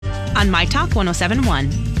on My Talk 1071.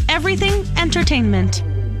 Everything entertainment.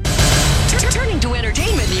 Turning to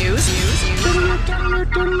entertainment news.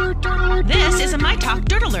 This is a My Talk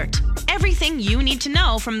Dirt Alert. Everything you need to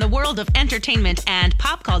know from the world of entertainment and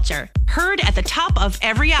pop culture. Heard at the top of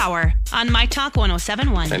every hour on My Talk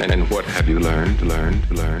 1071. And what have you learned?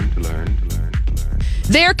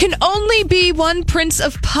 There can only be one Prince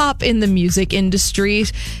of Pop in the music industry,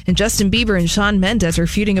 and Justin Bieber and Shawn Mendes are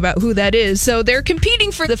feuding about who that is. So they're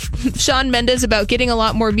competing for the Shawn Mendes about getting a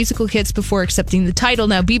lot more musical hits before accepting the title.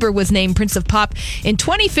 Now, Bieber was named Prince of Pop in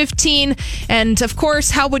 2015, and of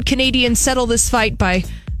course, how would Canadians settle this fight? By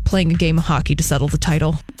playing a game of hockey to settle the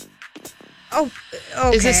title. Oh,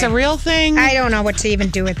 okay. Is this a real thing? I don't know what to even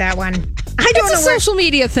do with that one. It's a social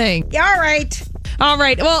media thing. All right. All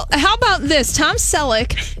right. Well, how about this? Tom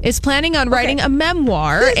Selleck is planning on writing a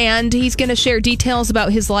memoir, and he's going to share details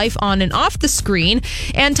about his life on and off the screen.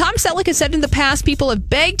 And Tom Selleck has said in the past people have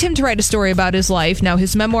begged him to write a story about his life. Now,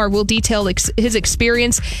 his memoir will detail his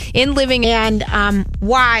experience in living. And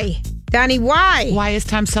why? Donnie, why? Why is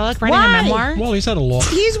Tom Selleck writing a memoir? Well, he's had a lot.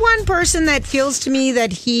 He's one person that feels to me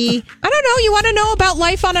that he... I don't know. You want to know about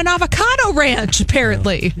life on an avocado ranch,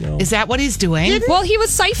 apparently. No. Is that what he's doing? Well, he was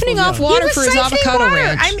siphoning off water for his avocado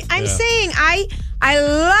ranch. I'm saying I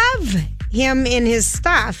love him in his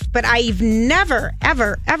stuff, but I've never,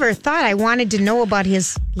 ever, ever thought I wanted to know about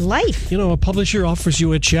his life. You know, a publisher offers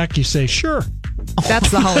you a check, you say, sure. That's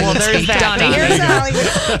the Hollywood there's speak, that. Donnie. Here's the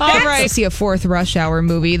Hollywood. All right. See a fourth Rush Hour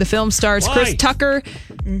movie. The film stars Chris Tucker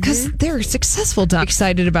because they're successful.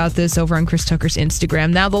 Excited about this over on Chris Tucker's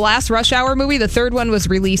Instagram. Now, the last Rush Hour movie, the third one, was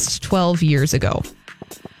released 12 years ago.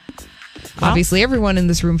 Obviously, everyone in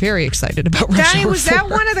this room very excited about Rush Donnie, Hour was 4. that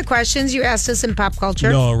one of the questions you asked us in pop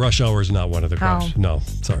culture? No, Rush Hour is not one of the questions. No,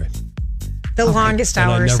 sorry. The longest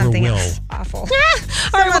And I hour or never something will. else. Awful. All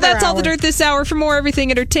right, well, that's all the dirt this hour. For more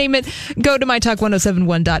everything entertainment, go to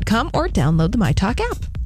mytalk1071.com or download the MyTalk app.